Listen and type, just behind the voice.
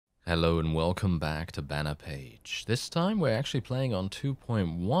Hello and welcome back to Bannerpage. This time we're actually playing on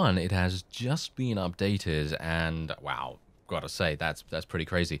 2.1. It has just been updated and wow, gotta say, that's pretty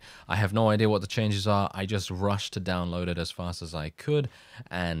crazy. I have no idea what the changes are. I just rushed to download it as fast as I could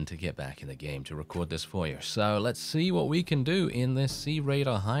and to get back in the game to record this for you. So let's see what we can do in this Sea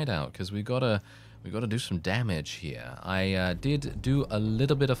Raider hideout, because we gotta do some damage here. I did do a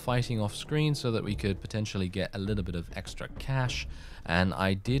little bit of fighting off screen so that we could potentially get a little bit of extra cash. And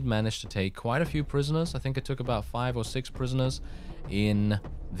I did manage to take quite a few prisoners. I think I took about 5 or 6 prisoners in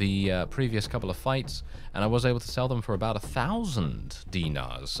the previous couple of fights. And I was able to sell them for about 1,000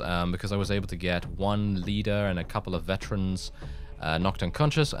 dinars because I was able to get one leader and a couple of veterans knocked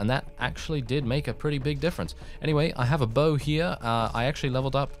unconscious, and that actually did make a pretty big difference. Anyway, I have a bow here. I actually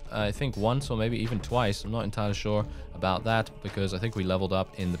leveled up, I think once or maybe even twice. I'm not entirely sure about that because I think we leveled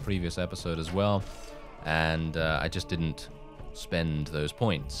up in the previous episode as well, and I just didn't spend those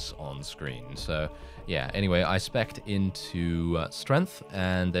points on screen. So yeah, anyway, I spec'd into strength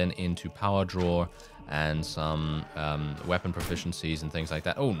and then into power draw and some weapon proficiencies and things like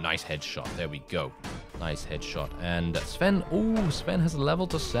that. Oh, nice headshot. There we go. Nice headshot. And Sven, oh, Sven has a level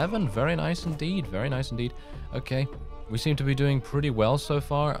to 7. Very nice indeed. Very nice indeed. Okay, we seem to be doing pretty well so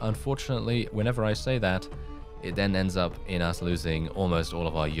far. Unfortunately, whenever I say that, it then ends up in us losing almost all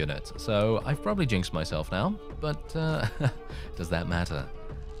of our units. So I've probably jinxed myself now, but does that matter?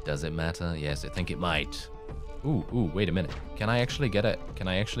 Does it matter? Yes, I think it might. Ooh, wait a minute. Can I actually get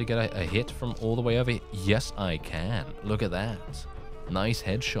a hit from all the way over here? Yes, I can. Look at that. Nice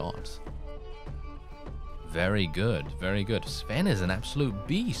headshot. Very good, very good. Sven is an absolute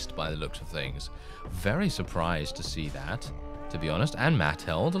beast by the looks of things. Very surprised to see that, to be honest. And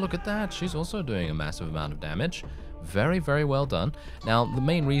Mattchu, look at that. She's also doing a massive amount of damage. Very, very well done. Now, the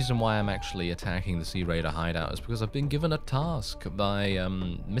main reason why I'm actually attacking the Sea Raider hideout is because I've been given a task by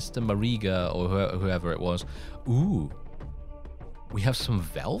Mr. Mariga or whoever it was. Ooh, we have some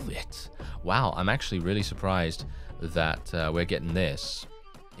velvet. Wow, I'm actually really surprised that we're getting this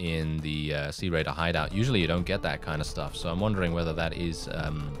in the Sea Raider hideout. Usually you don't get that kind of stuff, so I'm wondering whether that is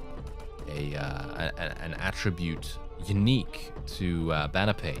an attribute unique to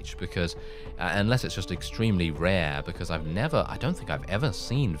Bannerpage, because unless it's just extremely rare, because I don't think I've ever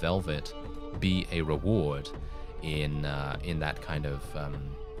seen velvet be a reward in that kind of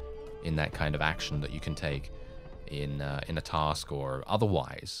action that you can take in a task or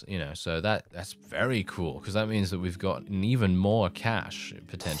otherwise, you know. So that's very cool, because that means that we've got even more cash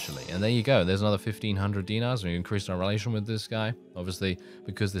potentially. And there you go, there's another 1,500 dinars. We increased our relation with this guy. Obviously,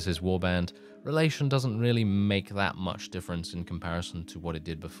 because this is Warband, relation doesn't really make that much difference in comparison to what it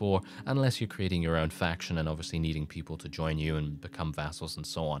did before, unless you're creating your own faction and obviously needing people to join you and become vassals and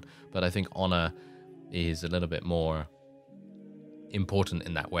so on. But I think honor is a little bit more important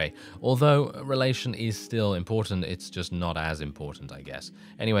in that way. Although relation is still important, it's just not as important, I guess.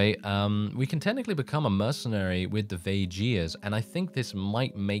 Anyway, we can technically become a mercenary with the Vaegiers, and I think this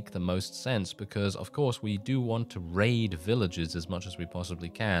might make the most sense because, of course, we do want to raid villages as much as we possibly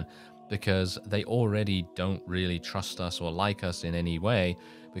can, because they already don't really trust us or like us in any way,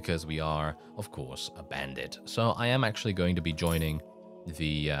 because we are, of course, a bandit. So I am actually going to be joining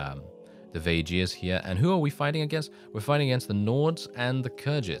the Vaegiers here. And who are we fighting against? We're fighting against the Nords and the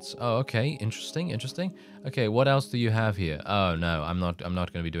Khergits. Oh, okay, interesting. Okay, what else do you have here? Oh no, I'm not going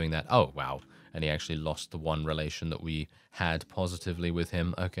to be doing that. Oh wow, and he actually lost the one relation that we had positively with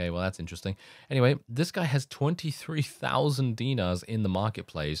him. Okay, well that's interesting. Anyway, this guy has 23,000 dinars in the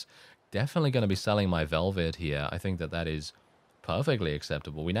marketplace. Definitely going to be selling my velvet here. I think that is perfectly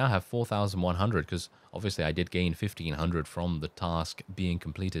acceptable. We now have 4,100 because obviously I did gain 1,500 from the task being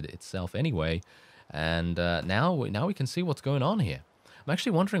completed itself anyway. And now we can see what's going on here. I'm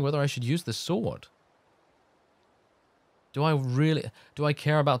actually wondering whether I should use this sword. Do I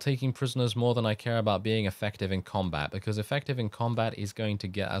care about taking prisoners more than I care about being effective in combat? Because effective in combat is going to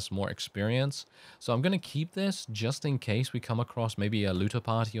get us more experience. So I'm going to keep this just in case we come across maybe a looter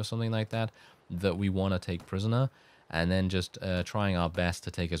party or something like that we want to take prisoner. And then just trying our best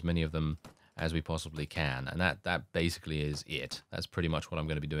to take as many of them as we possibly can. And that basically is it. That's pretty much what I'm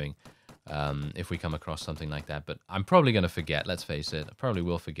going to be doing if we come across something like that. But I'm probably going to forget, let's face it. I probably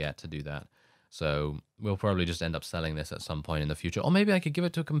will forget to do that. So we'll probably just end up selling this at some point in the future. Or maybe I could give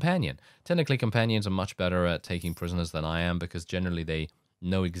it to a companion. Technically, companions are much better at taking prisoners than I am, because generally they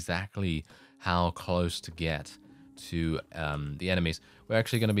know exactly how close to get to the enemies. We're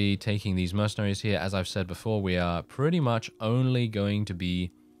actually going to be taking these mercenaries here. As I've said before, we are pretty much only going to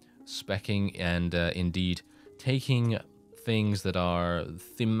be speccing and indeed taking things that are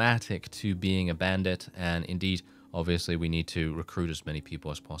thematic to being a bandit, and indeed Obviously, we need to recruit as many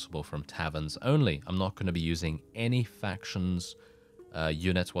people as possible from taverns only. I'm not going to be using any factions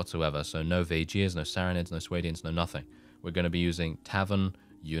units whatsoever. So no Vaegirs, no Saranids, no Swadians, no nothing. We're going to be using tavern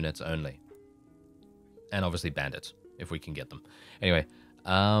units only. And obviously bandits, if we can get them. Anyway,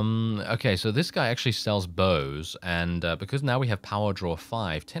 okay, so this guy actually sells bows, and because now we have power draw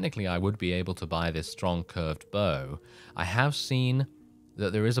 5, technically I would be able to buy this strong curved bow. I have seen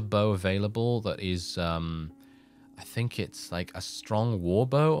that there is a bow available that is, I think it's like a strong war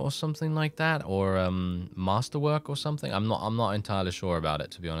bow or something like that, or masterwork or something. I'm not entirely sure about it,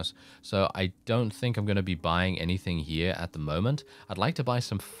 to be honest. So I don't think I'm going to be buying anything here at the moment. I'd like to buy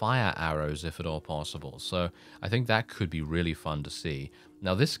some fire arrows if at all possible. So I think that could be really fun to see.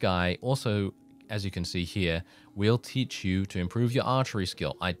 Now this guy also, as you can see here, will teach you to improve your archery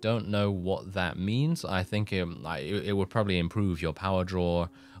skill. I don't know what that means. I think it would probably improve your power draw,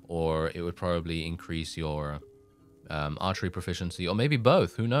 or it would probably increase your archery proficiency, or maybe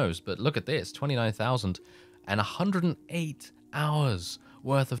both, who knows. But look at this, 29,000 and 108 hours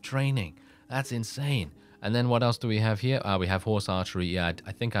worth of training. That's insane. And then what else do we have here? We have horse archery. Yeah,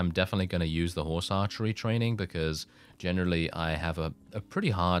 I think I'm definitely going to use the horse archery training, because generally I have a pretty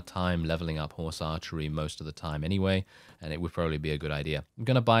hard time leveling up horse archery most of the time anyway, and it would probably be a good idea. I'm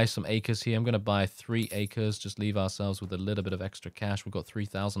going to buy some acres here. I'm going to buy 3 acres, just leave ourselves with a little bit of extra cash. We've got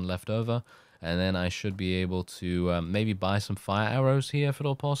 3,000 left over. And then I should be able to maybe buy some fire arrows here if at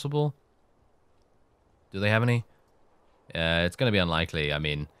all possible. Do they have any? It's going to be unlikely. I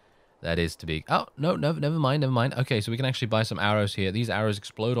mean, that is to be... Oh, no, never mind. Okay, so we can actually buy some arrows here. These arrows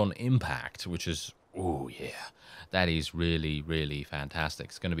explode on impact, which is... Oh, yeah. That is really, really fantastic.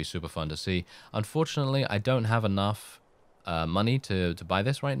 It's going to be super fun to see. Unfortunately, I don't have enough money to buy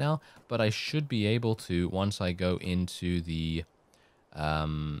this right now, but I should be able to once I go into the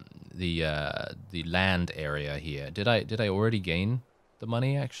land area here. Did I already gain the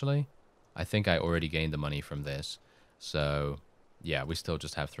money, actually? I think I already gained the money from this. So, yeah, we still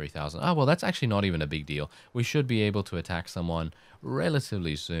just have 3,000. Oh, well, that's actually not even a big deal. We should be able to attack someone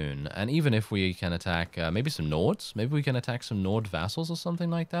relatively soon. And even if we can attack maybe some Nords, maybe we can attack some Nord vassals or something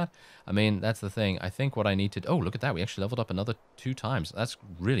like that. I mean, that's the thing. I think what I need to... Oh, look at that. We actually leveled up another 2 times. That's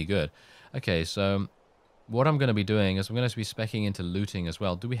really good. Okay, so... what I'm going to be doing is I'm going to be speccing into looting as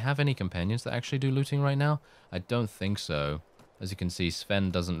well. Do we have any companions that actually do looting right now? I don't think so. As you can see,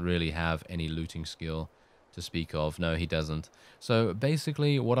 Sven doesn't really have any looting skill to speak of. No, he doesn't. So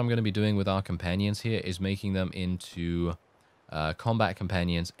basically, what I'm going to be doing with our companions here is making them into combat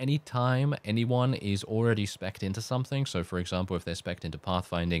companions anytime anyone is already specced into something. So for example, if they're specced into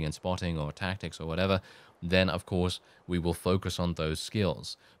pathfinding and spotting or tactics or whatever, then of course we will focus on those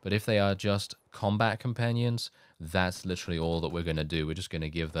skills. But if they are just combat companions, that's literally all that we're going to do. We're just going to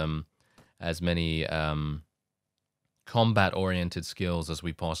give them as many combat-oriented skills as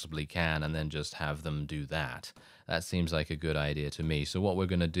we possibly can, and then just have them do that. That seems like a good idea to me. So what we're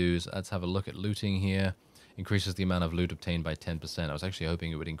going to do is, let's have a look at looting here. Increases the amount of loot obtained by 10%. I was actually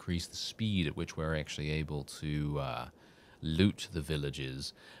hoping it would increase the speed at which we're actually able to loot the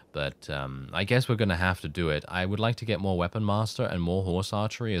villages. But I guess we're going to have to do it. I would like to get more Weapon Master and more Horse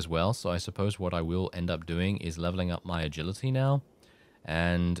Archery as well. So I suppose what I will end up doing is leveling up my agility now.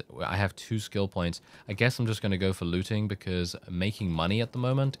 And I have 2 skill points. I guess I'm just going to go for looting, because making money at the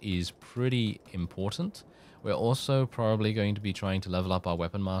moment is pretty important. We're also probably going to be trying to level up our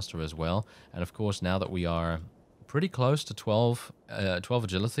Weapon Master as well. And of course, now that we are pretty close to 12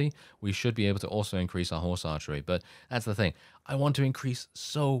 agility, we should be able to also increase our Horse Archery. But that's the thing. I want to increase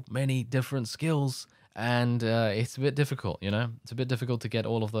so many different skills, and it's a bit difficult, you know? It's a bit difficult to get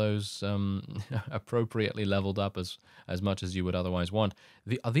all of those appropriately leveled up as much as you would otherwise want.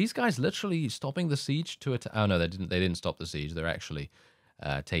 Are these guys literally stopping the siege to attack? Oh, no, they didn't stop the siege. They're actually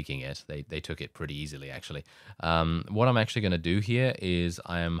taking it. They took it pretty easily, actually. What I'm actually going to do here is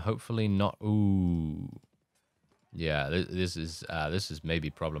I am hopefully not... Ooh... Yeah, this is maybe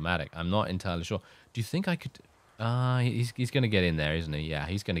problematic. I'm not entirely sure. Do you think I could... he's going to get in there, isn't he? Yeah,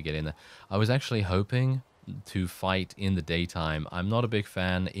 he's going to get in there. I was actually hoping to fight in the daytime. I'm not a big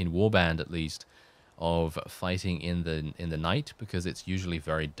fan, in Warband at least, of fighting in the night, because it's usually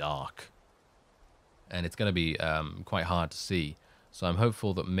very dark. And it's going to be quite hard to see. So I'm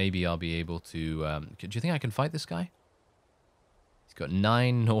hopeful that maybe I'll be able to... do you think I can fight this guy? He's got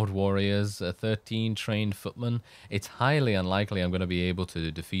 9 Nord warriors, 13 trained footmen. It's highly unlikely I'm going to be able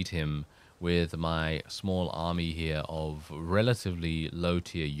to defeat him with my small army here of relatively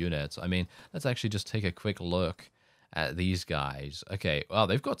low-tier units. I mean, let's actually just take a quick look at these guys. Okay, well,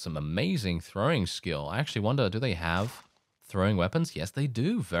 they've got some amazing throwing skill. I actually wonder, do they have throwing weapons? Yes, they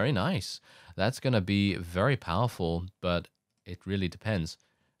do. Very nice. That's going to be very powerful, but it really depends.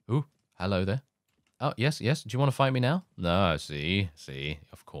 Ooh, hello there. Oh, yes. Do you want to fight me now? No, see.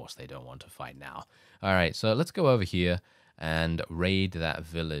 Of course they don't want to fight now. All right, so let's go over here and raid that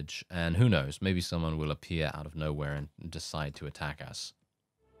village. And who knows, maybe someone will appear out of nowhere and decide to attack us.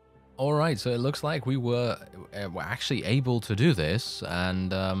 All right, so it looks like we were actually able to do this.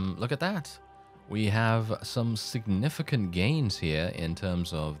 And look at that. We have some significant gains here in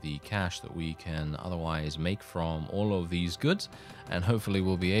terms of the cash that we can otherwise make from all of these goods. And hopefully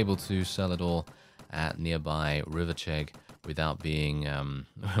we'll be able to sell it all at nearby Rivercheg without being,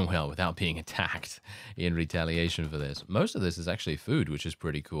 without being attacked in retaliation for this. Most of this is actually food, which is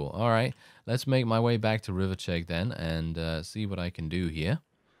pretty cool. All right, let's make my way back to Rivercheg then and see what I can do here.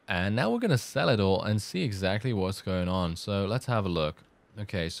 And now we're going to sell it all and see exactly what's going on. So let's have a look.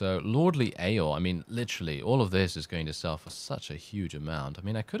 Okay, so Lordly Ale, I mean, literally, all of this is going to sell for such a huge amount. I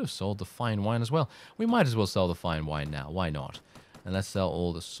mean, I could have sold the fine wine as well. We might as well sell the fine wine now. Why not? And let's sell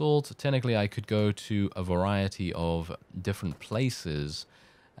all the salt. Technically, I could go to a variety of different places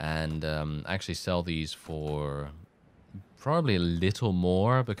and actually sell these for probably a little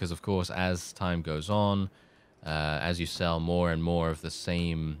more because, of course, as time goes on, as you sell more and more of the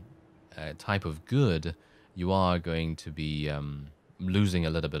same type of good, you are going to be losing a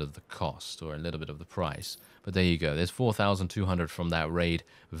little bit of the cost or a little bit of the price. But there you go. There's 4,200 from that raid.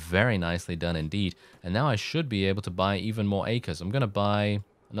 Very nicely done indeed. And now I should be able to buy even more acres. I'm going to buy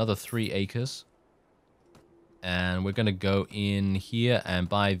another 3 acres. And we're going to go in here and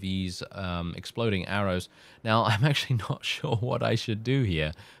buy these exploding arrows. Now, I'm actually not sure what I should do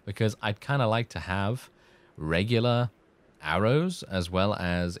here because I'd kind of like to have regular arrows as well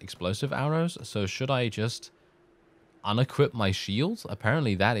as explosive arrows. So should I just unequip my shields?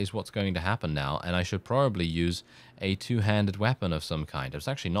 Apparently that is what's going to happen now, and I should probably use a two-handed weapon of some kind. I was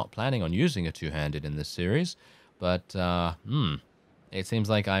actually not planning on using a two-handed in this series, but it seems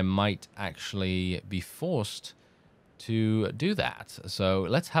like I might actually be forced to do that. So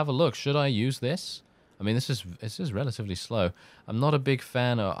let's have a look. Should I use this? I mean, this is relatively slow. I'm not a big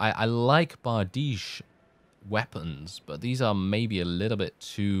fan of... I like Bardiche weapons, but these are maybe a little bit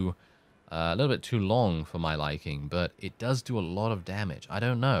too long for my liking, but it does do a lot of damage. I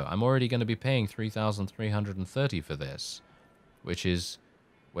don't know. I'm already going to be paying 3,330 for this, which is,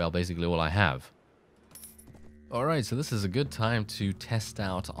 well, basically all I have. Alright, so this is a good time to test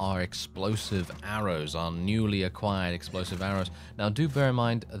out our explosive arrows, our newly acquired explosive arrows. Now, do bear in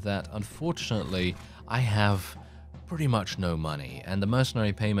mind that, unfortunately, I have pretty much no money, and the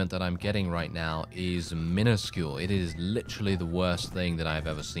mercenary payment that I'm getting right now is minuscule. It is literally the worst thing that I've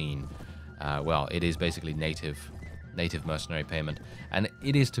ever seen. Well, it is basically native mercenary payment, and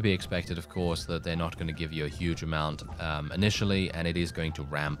it is to be expected, of course, that they're not going to give you a huge amount initially, and it is going to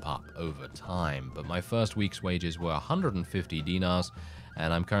ramp up over time. But my first week's wages were 150 dinars,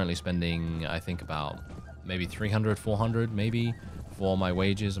 and I'm currently spending, I think, about maybe 300, 400 maybe for my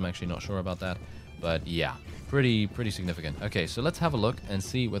wages. I'm actually not sure about that, but yeah, pretty significant. Okay, so let's have a look and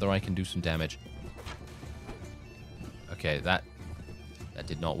see whether I can do some damage. Okay, that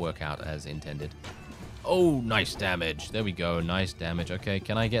did not work out as intended. Oh, nice damage. There we go. Nice damage. Okay,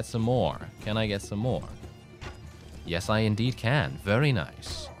 can I get some more? Can I get some more? Yes, I indeed can. Very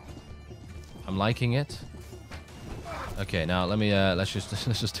nice. I'm liking it. Okay, now let me let's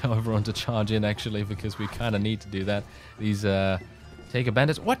just tell everyone to charge in actually, because we kind of need to do that. These take a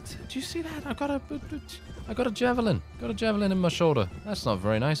bandits. What? Do you see that? I got a javelin. Got a javelin in my shoulder. That's not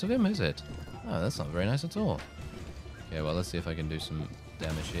very nice of him, is it? Oh, that's not very nice at all. Okay, well, let's see if I can do some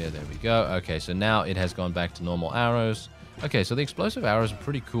damage here. There we go. Okay, so now it has gone back to normal arrows. Okay, so the explosive arrows are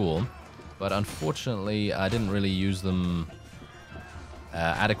pretty cool, but unfortunately I didn't really use them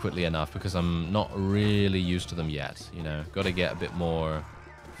adequately enough because I'm not really used to them yet. You know, got to get a bit more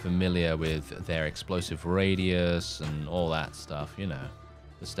familiar with their explosive radius and all that stuff, you know,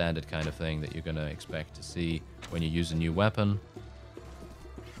 the standard kind of thing that you're going to expect to see when you use a new weapon.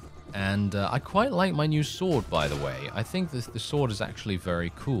 And I quite like my new sword, by the way. I think the sword is actually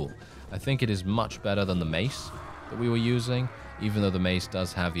very cool. I think it is much better than the mace that we were using, even though the mace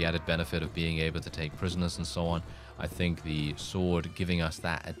does have the added benefit of being able to take prisoners and so on. I think the sword giving us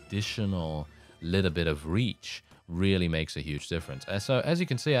that additional little bit of reach really makes a huge difference. So as you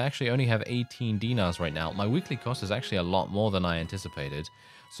can see, I actually only have 18 dinars right now. My weekly cost is actually a lot more than I anticipated.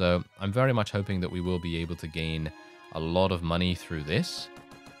 So I'm very much hoping that we will be able to gain a lot of money through this.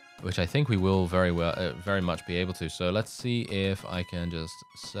 which I think we will very much be able to. So let's see if I can just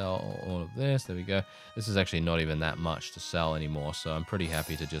sell all of this. There we go. This is actually not even that much to sell anymore, so I'm pretty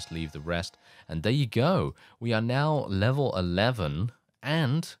happy to just leave the rest. And there you go. We are now level 11,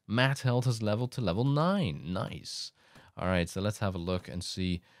 and Matt held has leveled to level 9. Nice. All right, so let's have a look and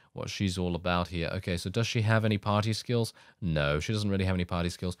see what she's all about here. Okay, so does she have any party skills? No, she doesn't really have any party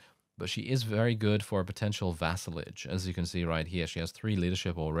skills, but she is very good for a potential vassalage. As you can see right here, she has 3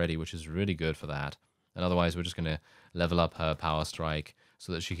 leadership already, which is really good for that. And otherwise, we're just going to level up her power strike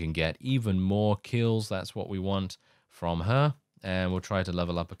so that she can get even more kills. That's what we want from her. And we'll try to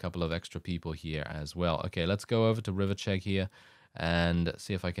level up a couple of extra people here as well. Okay, let's go over to Rivercheck here and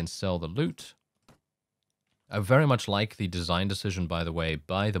see if I can sell the loot. I very much like the design decision, by the way,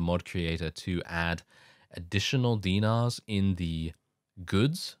 by the mod creator to add additional dinars in the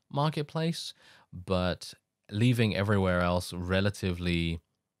goods marketplace, but leaving everywhere else relatively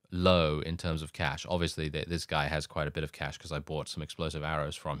low in terms of cash. Obviously, this guy has quite a bit of cash because I bought some explosive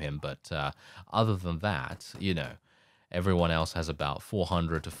arrows from him, but other than that, you know, everyone else has about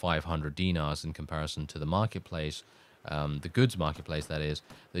 400 to 500 dinars in comparison to the marketplace. The goods marketplace, that is,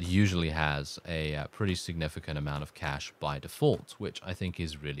 that usually has a pretty significant amount of cash by default, which I think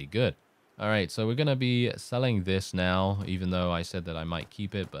is really good. All right, so we're going to be selling this now, even though I said that I might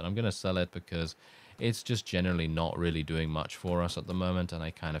keep it, but I'm going to sell it because it's just generally not really doing much for us at the moment, and I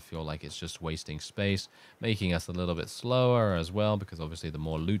kind of feel like it's just wasting space, making us a little bit slower as well, because obviously the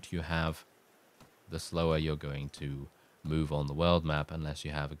more loot you have, the slower you're going to move on the world map unless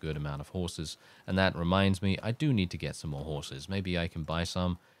you have a good amount of horses. And that reminds me, I do need to get some more horses. Maybe I can buy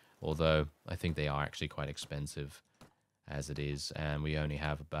some, although I think they are actually quite expensive as it is, and we only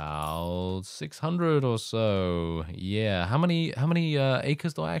have about 600 or so. Yeah, how many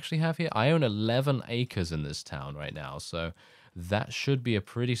acres do I actually have here? I own 11 acres in this town right now, so that should be a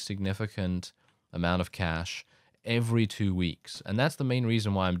pretty significant amount of cash every 2 weeks. And that's the main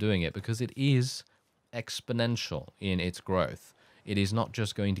reason why I'm doing it, because it is exponential in its growth. It is not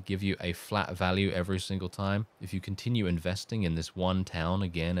just going to give you a flat value every single time. If you continue investing in this one town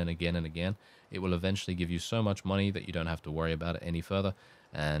again and again and again, it will eventually give you so much money that you don't have to worry about it any further,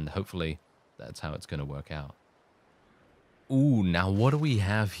 and hopefully that's how it's going to work out. Ooh, now what do we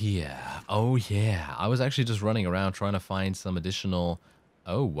have here? Oh yeah, I was actually just running around trying to find some additional...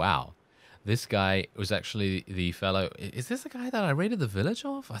 Oh wow. This guy was actually the fellow... Is this the guy that I raided the village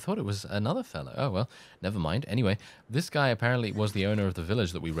of? I thought it was another fellow. Oh, well, never mind. Anyway, this guy apparently was the owner of the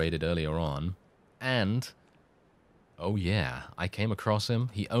village that we raided earlier on. And, oh yeah, I came across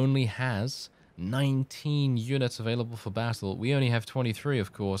him. He only has 19 units available for battle. We only have 23,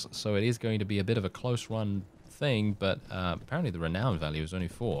 of course, so it is going to be a bit of a close run thing, but apparently the renown value is only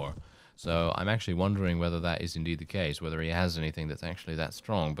 4. So I'm actually wondering whether that is indeed the case, whether he has anything that's actually that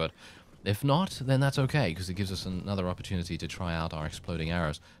strong, but... If not, then that's okay, because it gives us another opportunity to try out our exploding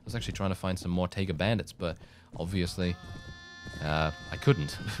arrows. I was actually trying to find some more Tiger bandits, but obviously I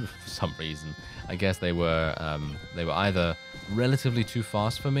couldn't for some reason. I guess they were either relatively too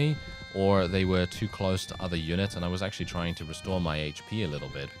fast for me, or they were too close to other units, and I was actually trying to restore my HP a little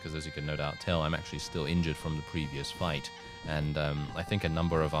bit, because as you can no doubt tell, I'm actually still injured from the previous fight, and I think a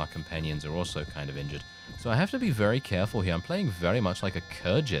number of our companions are also kind of injured. So I have to be very careful here. I'm playing very much like a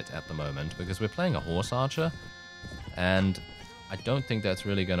Kurgit at the moment, because we're playing a horse archer, and I don't think that's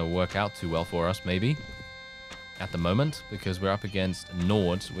really going to work out too well for us, maybe, at the moment, because we're up against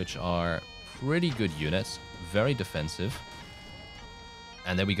Nords, which are pretty good units, very defensive.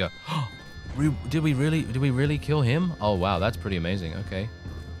 And there we go. Did we really kill him? Oh wow, that's pretty amazing. Okay,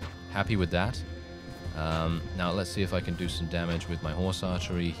 happy with that. Now let's see if I can do some damage with my horse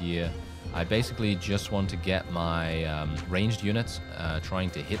archery here. I basically just want to get my ranged units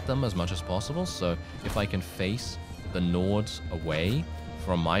trying to hit them as much as possible. So if I can face the Nords away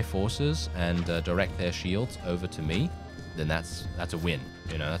from my forces and direct their shields over to me, then that's a win.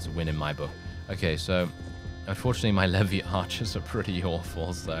 You know, that's a win in my book. Okay, so unfortunately my levy archers are pretty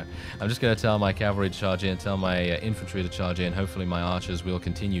awful, so I'm just going to tell my cavalry to charge in, tell my infantry to charge in. Hopefully my archers will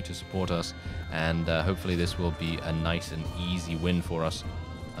continue to support us, and hopefully this will be a nice and easy win for us.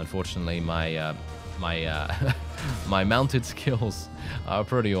 Unfortunately, my my mounted skills are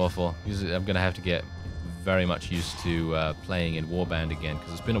pretty awful. Usually I'm going to have to get very much used to playing in Warband again,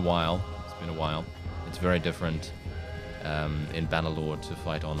 because it's been a while. It's very different in Bannerlord to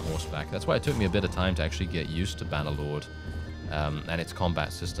fight on horseback. That's why it took me a bit of time to actually get used to Bannerlord and its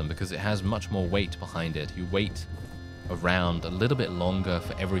combat system, because it has much more weight behind it. You wait around a little bit longer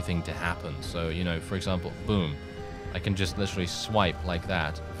for everything to happen. So, you know, for example, boom, I can just literally swipe like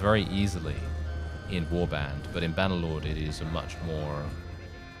that very easily in Warband, but in Bannerlord it is a much more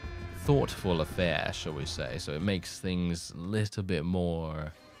thoughtful affair, shall we say. So it makes things a little bit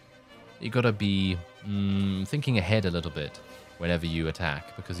more... You gotta be thinking ahead a little bit whenever you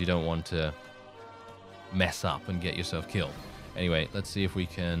attack, because you don't want to mess up and get yourself killed. Anyway, let's see if we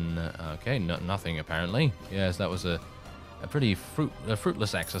can... okay, nothing apparently. Yes, that was a pretty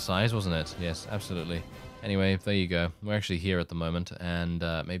fruitless exercise, wasn't it? Yes, absolutely. Anyway, there you go. We're actually here at the moment, and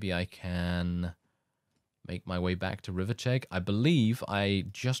maybe I can make my way back to Rivercheck. I believe I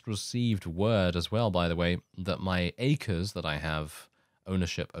just received word as well, by the way, that my acres that I have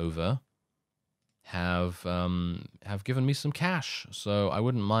ownership over have given me some cash. So I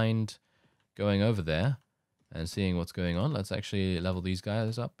wouldn't mind going over there and seeing what's going on. Let's actually level these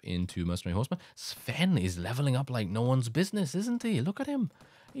guys up into Mercenary Horsemen. Sven is leveling up like no one's business, isn't he? Look at him.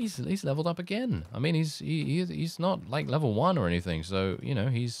 He's leveled up again. I mean, he's not like level 1 or anything. So, you know,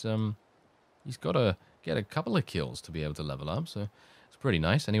 he's got to get a couple of kills to be able to level up. So it's pretty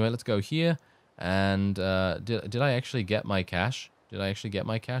nice. Anyway, let's go here. And did I actually get my cash? Did I actually get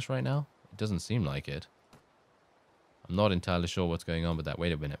my cash right now? It doesn't seem like it. I'm not entirely sure what's going on with that.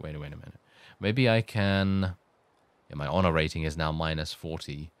 Wait a minute. Maybe I can... Yeah, my honor rating is now minus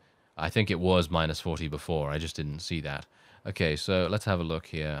 40. I think it was minus 40 before. I just didn't see that. Okay, so let's have a look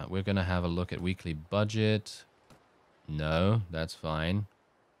here. We're going to have a look at weekly budget. No, that's fine.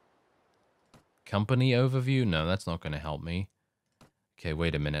 Company overview? No, that's not going to help me. Okay,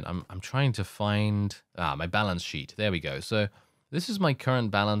 wait a minute. I'm trying to find... my balance sheet. There we go. So this is my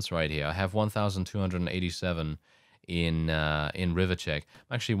current balance right here. I have 1,287 in Rivercheck.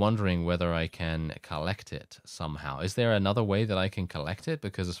 I'm actually wondering whether I can collect it somehow. Is there another way that I can collect it?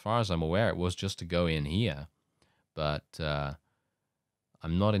 Because as far as I'm aware, it was just to go in here. But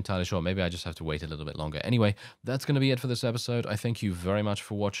I'm not entirely sure. Maybe I just have to wait a little bit longer. Anyway, that's going to be it for this episode. I thank you very much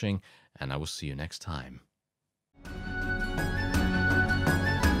for watching, and I will see you next time.